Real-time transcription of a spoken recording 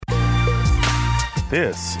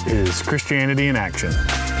This is Christianity in Action,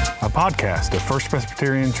 a podcast of First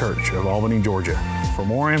Presbyterian Church of Albany, Georgia. For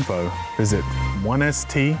more info, visit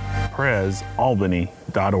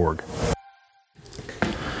 1stpresalbany.org.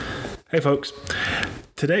 Hey folks,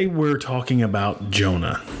 today we're talking about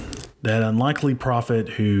Jonah, that unlikely prophet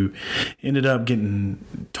who ended up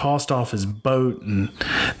getting tossed off his boat and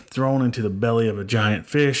thrown into the belly of a giant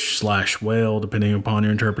fish / whale, depending upon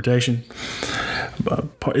your interpretation.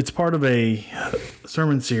 It's part of a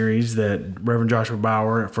sermon series that Reverend Joshua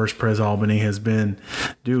Bauer at First Pres Albany has been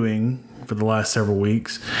doing for the last several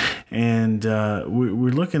weeks. And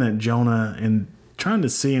we're looking at Jonah and trying to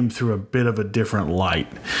see him through a bit of a different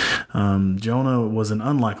light. Jonah was an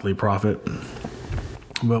unlikely prophet,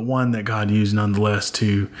 but one that God used nonetheless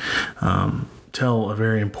to tell a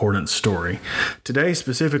very important story. Today,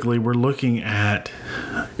 specifically, we're looking at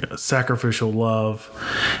sacrificial love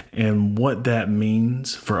and what that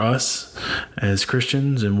means for us as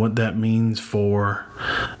Christians and what that means for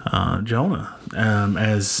Jonah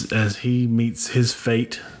as he meets his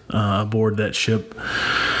fate aboard that ship.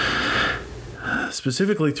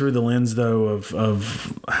 Specifically through the lens, though,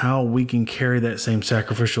 of how we can carry that same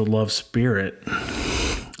sacrificial love spirit.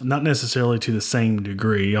 Not necessarily to the same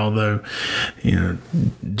degree, although,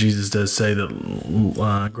 Jesus does say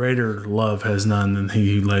that greater love has none than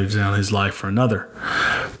he who lays down his life for another.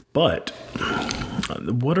 But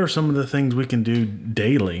what are some of the things we can do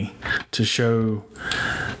daily to show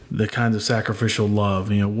the kinds of sacrificial love?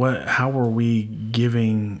 How are we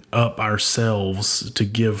giving up ourselves to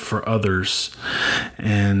give for others?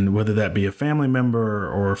 And whether that be a family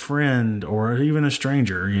member or a friend or even a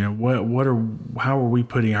stranger, how are we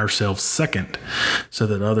putting ourselves second so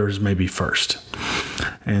that others may be first?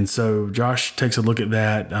 And so Josh takes a look at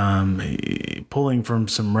that, pulling from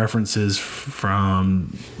some references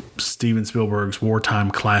from Steven Spielberg's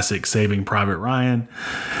wartime classic Saving Private Ryan,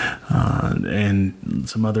 and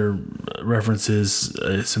some other references,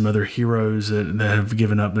 some other heroes that have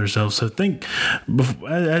given up themselves. So think,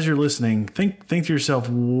 as you're listening, think to yourself,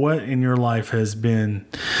 what in your life has been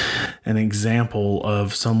an example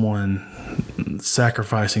of someone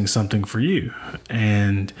sacrificing something for you,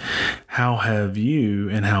 and how have you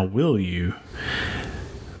and how will you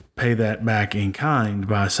pay that back in kind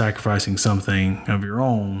by sacrificing something of your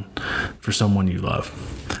own for someone you love?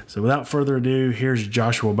 So without further ado, here's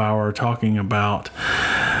Joshua Bauer talking about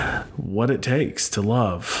what it takes to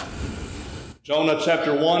love. Jonah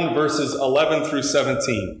chapter 1, verses 11 through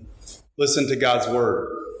 17. Listen to God's word.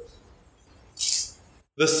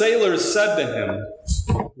 The sailors said to him,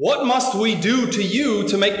 "What must we do to you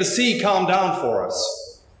to make the sea calm down for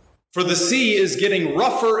us? For the sea is getting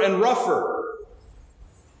rougher and rougher."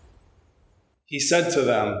 He said to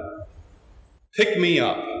them, "Pick me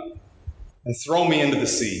up and throw me into the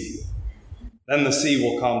sea. Then the sea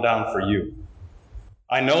will calm down for you.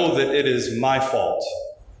 I know that it is my fault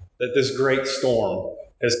that this great storm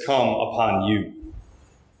has come upon you."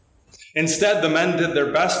 Instead, the men did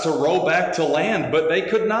their best to row back to land, but they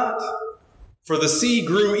could not, for the sea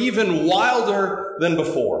grew even wilder than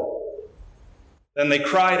before. Then they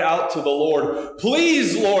cried out to the Lord,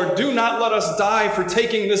 "Please, Lord, do not let us die for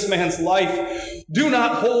taking this man's life. Do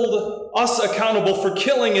not hold us accountable for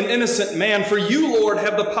killing an innocent man, for you, Lord,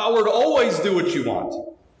 have the power to always do what you want."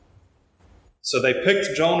 So they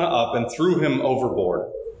picked Jonah up and threw him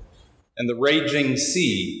overboard, and the raging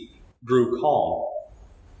sea grew calm.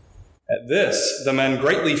 At this, the men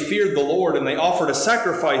greatly feared the Lord, and they offered a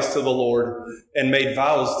sacrifice to the Lord and made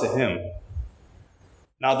vows to him.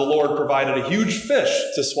 Now the Lord provided a huge fish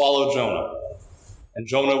to swallow Jonah, and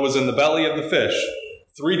Jonah was in the belly of the fish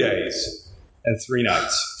 3 days and 3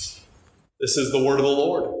 nights. This is the word of the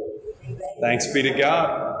Lord. Thanks be to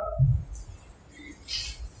God.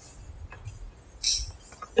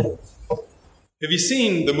 Have you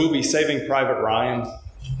seen the movie Saving Private Ryan?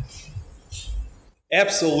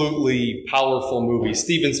 Absolutely powerful movie.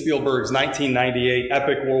 Steven Spielberg's 1998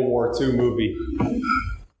 epic World War II movie.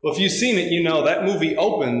 Well, if you've seen it, you know that movie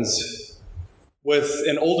opens with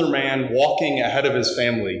an older man walking ahead of his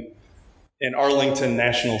family in Arlington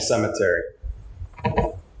National Cemetery.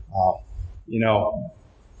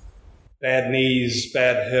 Bad knees,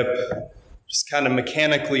 bad hip, just kind of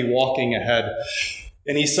mechanically walking ahead.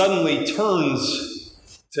 And he suddenly turns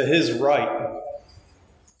to his right,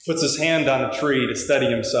 puts his hand on a tree to steady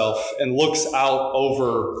himself, and looks out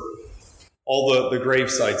over all the grave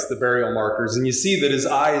sites, the burial markers, and you see that his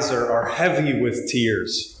eyes are heavy with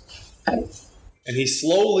tears. And he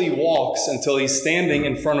slowly walks until he's standing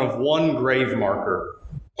in front of one grave marker.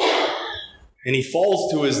 And he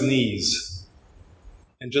falls to his knees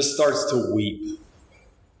and just starts to weep.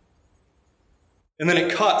 And then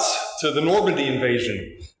it cuts to the Normandy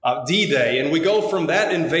invasion, D-Day, and we go from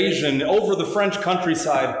that invasion over the French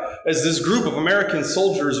countryside as this group of American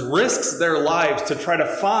soldiers risks their lives to try to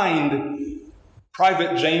find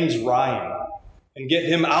Private James Ryan and get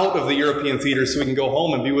him out of the European theater so he can go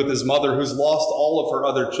home and be with his mother, who's lost all of her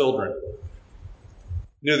other children.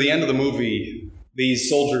 Near the end of the movie, these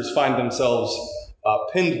soldiers find themselves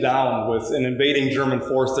pinned down with an invading German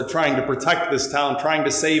force. They're trying to protect this town, trying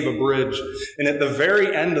to save a bridge. And at the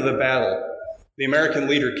very end of the battle, the American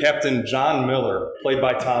leader, Captain John Miller, played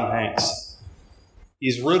by Tom Hanks,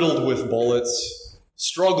 he's riddled with bullets,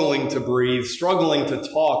 struggling to breathe, struggling to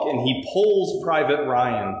talk, and he pulls Private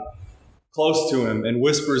Ryan close to him and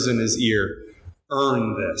whispers in his ear,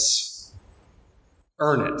 "Earn this.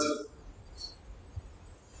 Earn it."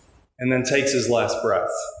 And then takes his last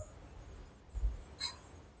breath.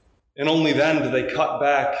 And only then do they cut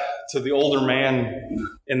back to the older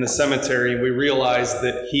man in the cemetery. We realize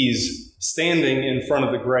that he's standing in front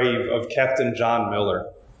of the grave of Captain John Miller,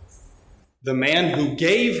 the man who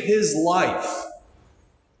gave his life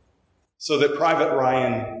so that Private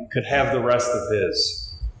Ryan could have the rest of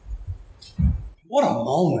his. What a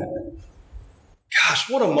moment. Gosh,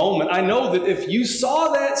 what a moment. I know that if you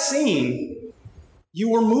saw that scene, you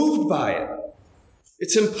were moved by it.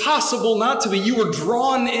 It's impossible not to be. You were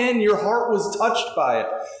drawn in. Your heart was touched by it.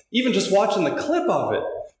 Even just watching the clip of it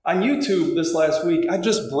on YouTube this last week, I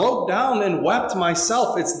just broke down and wept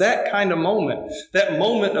myself. It's that kind of moment, that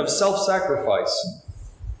moment of self-sacrifice.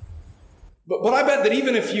 But I bet that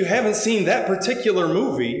even if you haven't seen that particular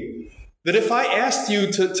movie, that if I asked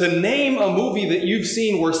you to name a movie that you've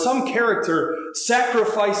seen where some character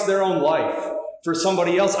sacrificed their own life for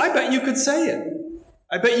somebody else, I bet you could say it.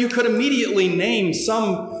 I bet you could immediately name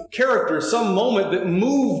some character, some moment that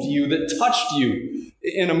moved you, that touched you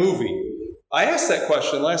in a movie. I asked that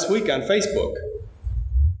question last week on Facebook.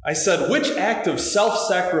 I said, which act of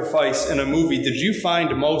self-sacrifice in a movie did you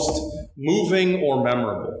find most moving or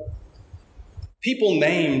memorable? People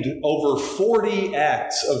named over 40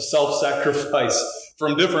 acts of self-sacrifice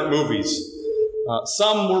from different movies.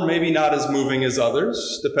 Some were maybe not as moving as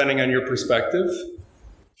others, depending on your perspective.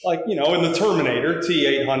 Like, in the Terminator,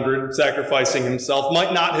 T-800 sacrificing himself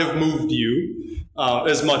might not have moved you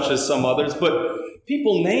as much as some others, but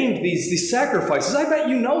people named these sacrifices. I bet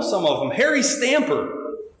you know some of them. Harry Stamper,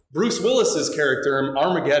 Bruce Willis's character in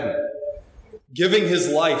Armageddon, giving his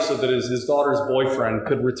life so that his daughter's boyfriend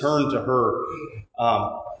could return to her.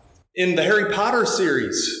 In the Harry Potter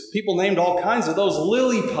series, people named all kinds of those.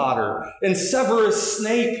 Lily Potter and Severus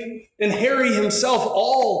Snape and Harry himself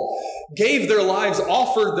all gave their lives,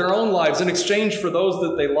 offered their own lives in exchange for those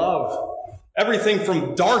that they love. Everything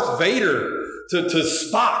from Darth Vader to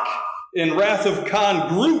Spock in Wrath of Khan,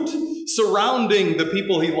 Groot surrounding the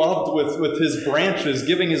people he loved with his branches,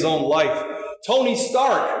 giving his own life. Tony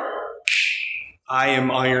Stark, I am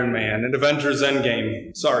Iron Man in Avengers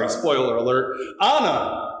Endgame. Sorry, spoiler alert.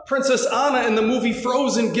 Anna, Princess Anna in the movie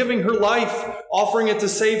Frozen, giving her life, offering it to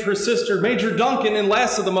save her sister. Major Duncan in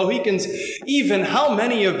Last of the Mohicans. Even how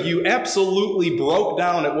many of you absolutely broke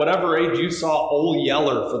down at whatever age you saw Old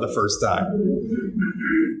Yeller for the first time?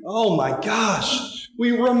 Oh my gosh.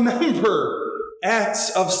 We remember acts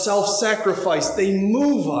of self-sacrifice. They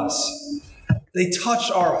move us. They touch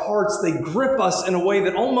our hearts. They grip us in a way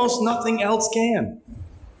that almost nothing else can.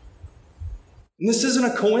 And this isn't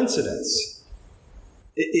a coincidence.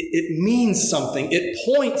 It means something. It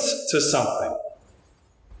points to something.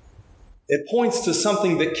 It points to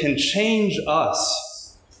something that can change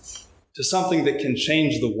us, to something that can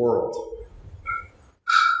change the world.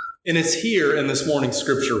 And it's here in this morning's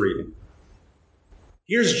scripture reading.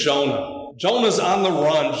 Here's Jonah. Jonah's on the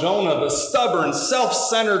run. Jonah, the stubborn,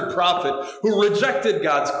 self-centered prophet who rejected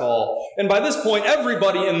God's call. And by this point,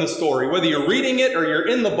 everybody in the story, whether you're reading it or you're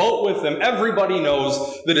in the boat with them, everybody knows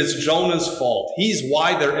that it's Jonah's fault. He's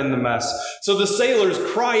why they're in the mess. So the sailors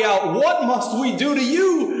cry out, "What must we do to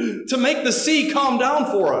you to make the sea calm down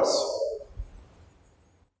for us?"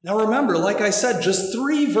 Now remember, like I said, just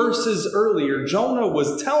 3 verses earlier, Jonah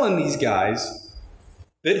was telling these guys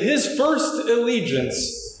that his first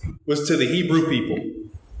allegiance was to the Hebrew people.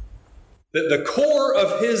 That the core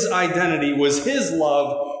of his identity was his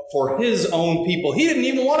love for his own people. He didn't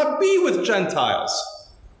even want to be with Gentiles.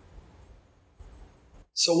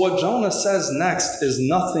 So what Jonah says next is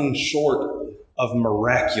nothing short of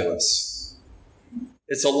miraculous.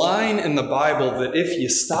 It's a line in the Bible that if you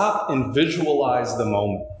stop and visualize the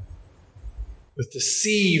moment, with the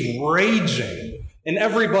sea raging and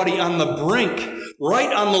everybody on the brink,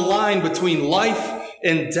 right on the line between life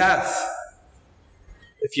and death,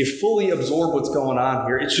 if you fully absorb what's going on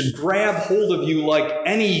here, it should grab hold of you like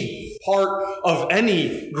any part of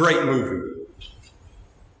any great movie.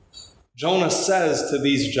 Jonah says to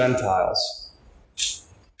these Gentiles,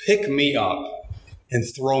 pick me up and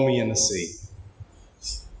throw me in the sea.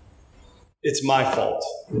 It's my fault.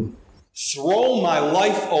 Throw my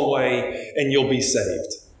life away and you'll be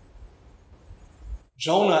saved.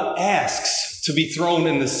 Jonah asks to be thrown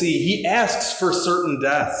in the sea. He asks for certain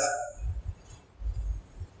death.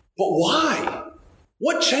 But why?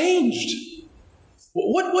 What changed?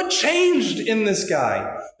 What changed in this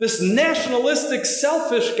guy? This nationalistic,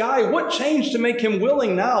 selfish guy, what changed to make him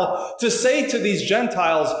willing now to say to these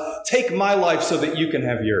Gentiles, take my life so that you can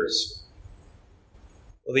have yours?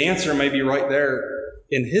 Well, the answer may be right there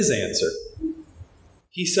in his answer.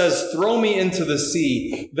 He says, throw me into the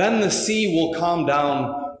sea, then the sea will calm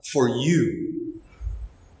down for you.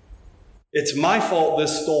 It's my fault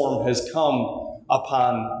this storm has come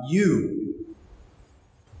upon you.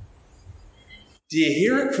 Do you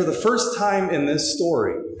hear it for the first time in this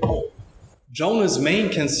story? Jonah's main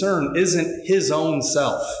concern isn't his own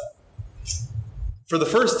self. For the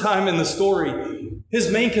first time in the story,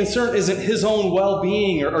 his main concern isn't his own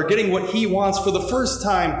well-being or getting what he wants. For the first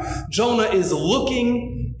time, Jonah is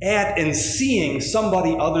looking at and seeing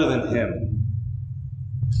somebody other than him.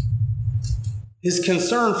 His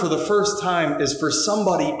concern for the first time is for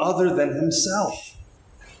somebody other than himself.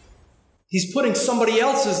 He's putting somebody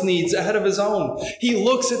else's needs ahead of his own. He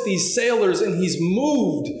looks at these sailors and he's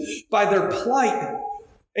moved by their plight.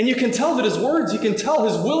 And you can tell that his words, you can tell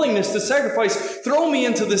his willingness to sacrifice, throw me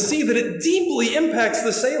into the sea, that it deeply impacts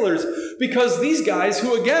the sailors, because these guys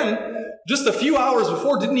who, again, just a few hours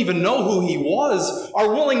before didn't even know who he was,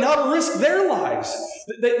 are willing now to risk their lives.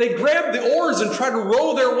 They grab the oars and try to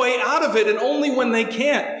row their way out of it, and only when they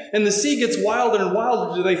can't, and the sea gets wilder and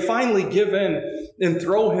wilder, do they finally give in and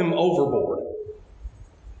throw him overboard.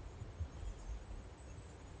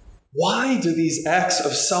 Why do these acts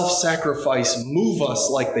of self-sacrifice move us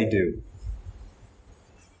like they do?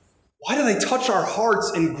 Why do they touch our hearts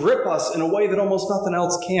and grip us in a way that almost nothing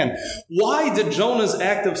else can? Why did Jonah's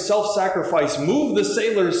act of self-sacrifice move the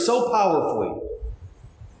sailors so powerfully?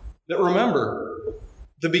 That remember,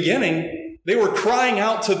 the beginning, they were crying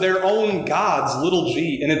out to their own gods, little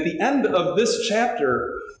g. And at the end of this chapter,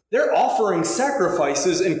 they're offering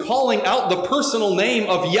sacrifices and calling out the personal name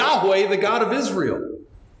of Yahweh, the God of Israel.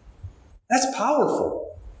 That's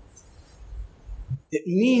powerful. It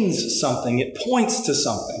means something. It points to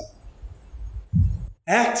something.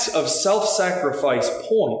 Acts of self-sacrifice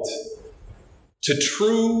point to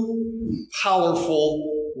true,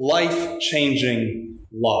 powerful, life-changing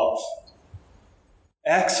love.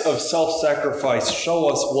 Acts of self-sacrifice show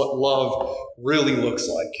us what love really looks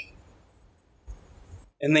like.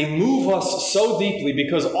 And they move us so deeply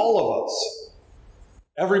because all of us,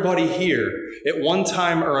 everybody here, at one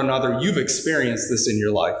time or another, you've experienced this in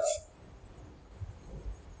your life.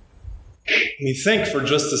 I mean, think for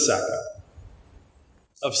just a second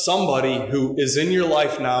of somebody who is in your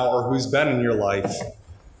life now or who's been in your life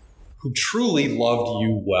who truly loved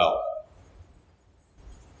you well.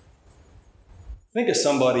 Think of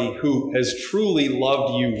somebody who has truly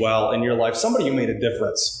loved you well in your life, somebody who made a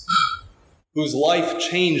difference, whose life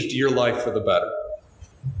changed your life for the better.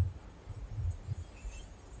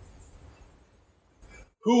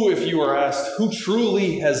 Who, if you were asked, who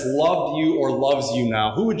truly has loved you or loves you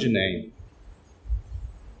now, who would you name?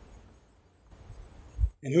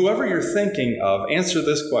 And whoever you're thinking of, answer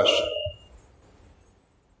this question.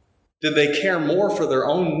 Did they care more for their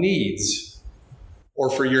own needs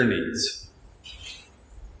or for your needs?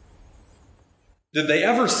 Did they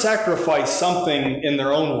ever sacrifice something in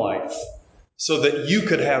their own life so that you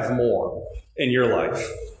could have more in your life?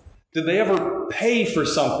 Did they ever pay for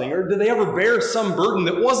something, or did they ever bear some burden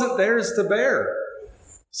that wasn't theirs to bear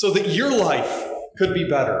so that your life could be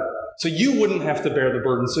better, so you wouldn't have to bear the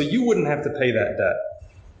burden, so you wouldn't have to pay that debt?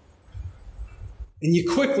 And you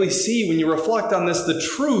quickly see, when you reflect on this, the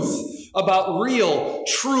truth about real,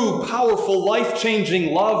 true, powerful,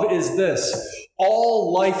 life-changing love is this.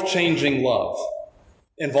 All life-changing love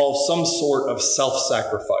involves some sort of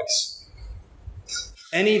self-sacrifice.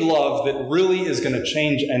 Any love that really is going to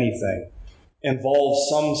change anything involves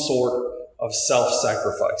some sort of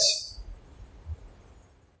self-sacrifice.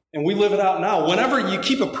 And we live it out now. Whenever you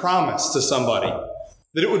keep a promise to somebody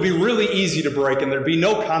that it would be really easy to break and there'd be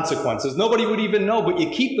no consequences, nobody would even know, but you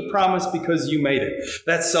keep the promise because you made it.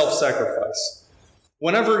 That's self-sacrifice.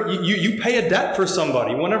 Whenever you pay a debt for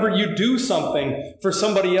somebody, whenever you do something for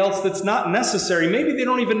somebody else that's not necessary, maybe they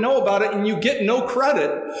don't even know about it and you get no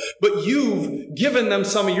credit, but you've given them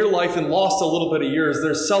some of your life and lost a little bit of yours.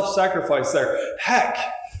 There's self-sacrifice there. Heck,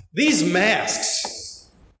 these masks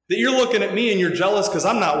that you're looking at me and you're jealous because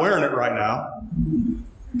I'm not wearing it right now.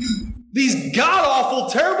 These god-awful,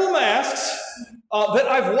 terrible masks that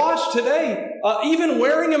I've watched today, even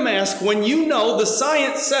wearing a mask when you know the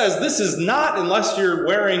science says this is not, unless you're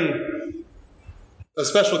wearing a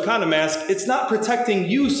special kind of mask, it's not protecting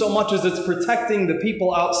you so much as it's protecting the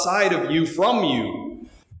people outside of you from you.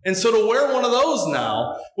 And so to wear one of those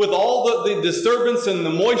now, with all the disturbance and the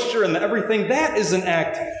moisture and the everything, that is an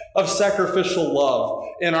act of sacrificial love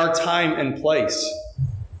in our time and place.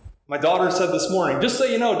 My daughter said this morning, just so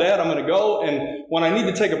you know, Dad, I'm going to go, and when I need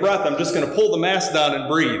to take a breath, I'm just going to pull the mask down and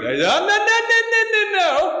breathe. I said,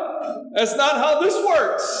 no. That's not how this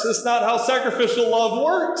works. It's not how sacrificial love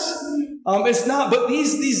works. It's not, but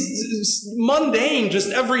these mundane, just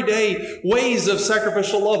everyday ways of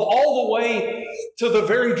sacrificial love, all the way to the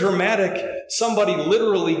very dramatic, somebody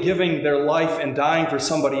literally giving their life and dying for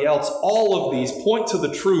somebody else, all of these point to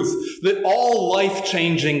the truth that all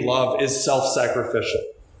life-changing love is self-sacrificial.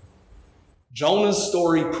 Jonah's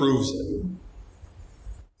story proves it.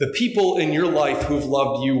 The people in your life who've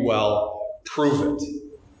loved you well prove it.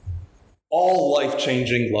 All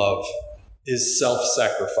life-changing love is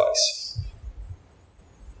self-sacrifice.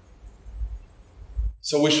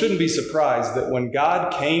 So we shouldn't be surprised that when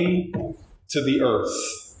God came to the earth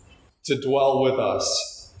to dwell with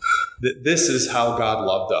us, that this is how God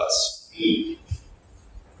loved us.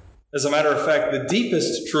 As a matter of fact, the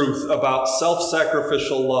deepest truth about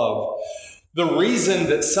self-sacrificial love, the reason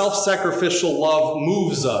that self-sacrificial love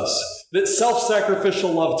moves us, that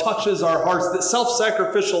self-sacrificial love touches our hearts, that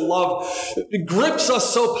self-sacrificial love grips us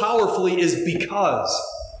so powerfully is because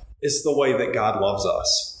it's the way that God loves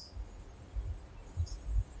us.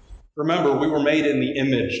 Remember, we were made in the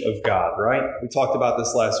image of God, right? We talked about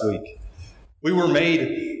this last week. We were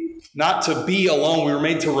made not to be alone. We were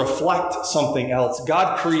made to reflect something else.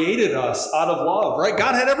 God created us out of love, right?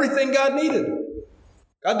 God had everything God needed.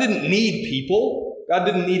 God didn't need people. God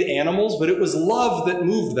didn't need animals, but it was love that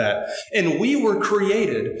moved that. And we were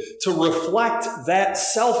created to reflect that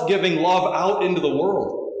self-giving love out into the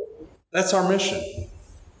world. That's our mission.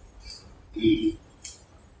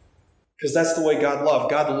 Because that's the way God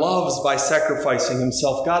loved. God loves by sacrificing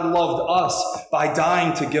himself. God loved us by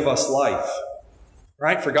dying to give us life.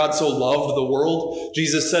 Right? For God so loved the world.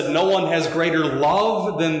 Jesus said, no one has greater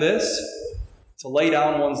love than this, to lay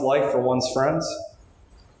down one's life for one's friends.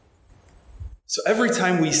 So every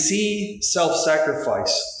time we see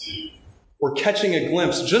self-sacrifice, we're catching a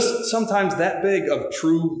glimpse, just sometimes that big, of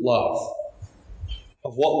true love,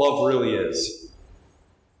 of what love really is.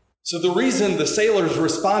 So the reason the sailors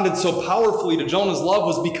responded so powerfully to Jonah's love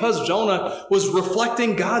was because Jonah was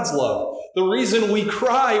reflecting God's love. The reason we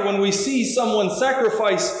cry when we see someone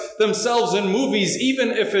sacrifice themselves in movies,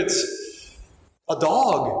 even if it's a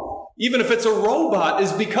dog, even if it's a robot,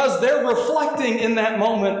 is because they're reflecting in that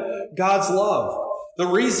moment God's love. The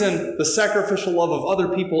reason the sacrificial love of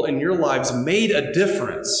other people in your lives made a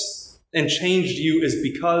difference and changed you is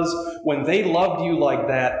because when they loved you like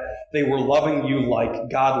that, they were loving you like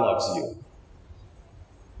God loves you.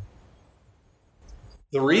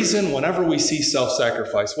 The reason whenever we see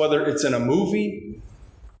self-sacrifice, whether it's in a movie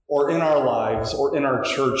or in our lives or in our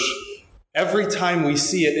church, every time we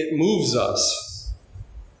see it, it moves us.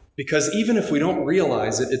 Because even if we don't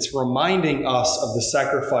realize it, it's reminding us of the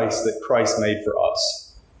sacrifice that Christ made for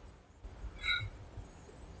us.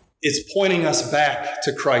 It's pointing us back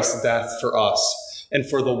to Christ's death for us and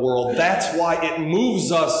for the world. That's why it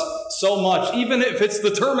moves us so much, even if it's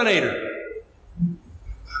the Terminator.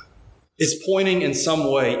 It's pointing in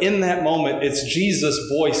some way. In that moment, it's Jesus'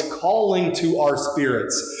 voice calling to our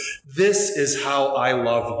spirits. This is how I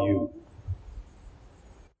love you.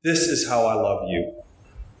 This is how I love you.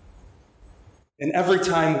 And every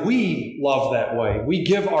time we love that way, we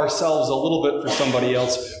give ourselves a little bit for somebody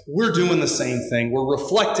else, we're doing the same thing. We're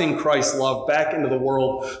reflecting Christ's love back into the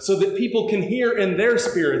world so that people can hear in their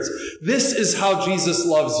spirits, this is how Jesus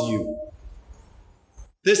loves you.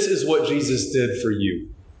 This is what Jesus did for you.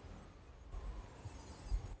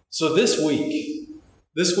 So this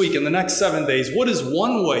week, in the next 7 days, what is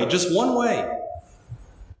one way, just one way,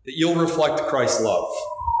 that you'll reflect Christ's love?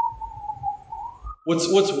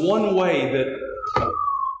 What's one way that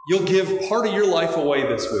you'll give part of your life away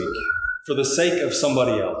this week for the sake of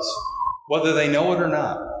somebody else, whether they know it or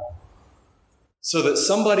not, so that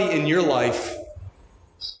somebody in your life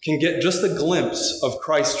can get just a glimpse of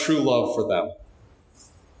Christ's true love for them?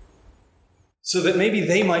 so that maybe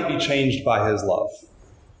they might be changed by his love.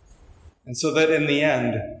 And so that in the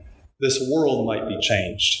end, this world might be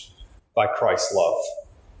changed by Christ's love.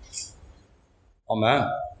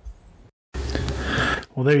 Amen.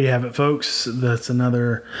 Well, there you have it, folks. That's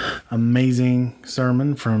another amazing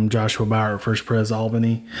sermon from Joshua Bauer at First Pres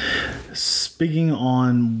Albany, speaking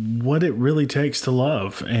on what it really takes to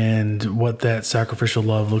love and what that sacrificial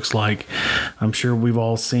love looks like. I'm sure we've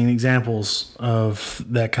all seen examples of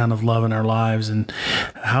that kind of love in our lives, and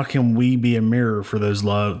how can we be a mirror for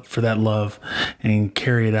that love and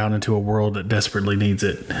carry it out into a world that desperately needs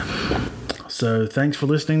it. So thanks for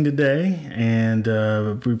listening today, and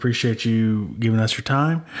we appreciate you giving us your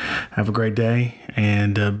time. Have a great day,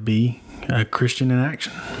 and be a Christian in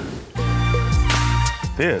action.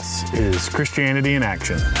 This is Christianity in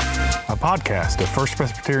Action, a podcast of First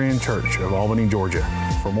Presbyterian Church of Albany, Georgia.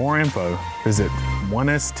 For more info, visit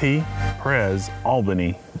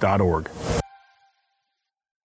 1stpresalbany.org.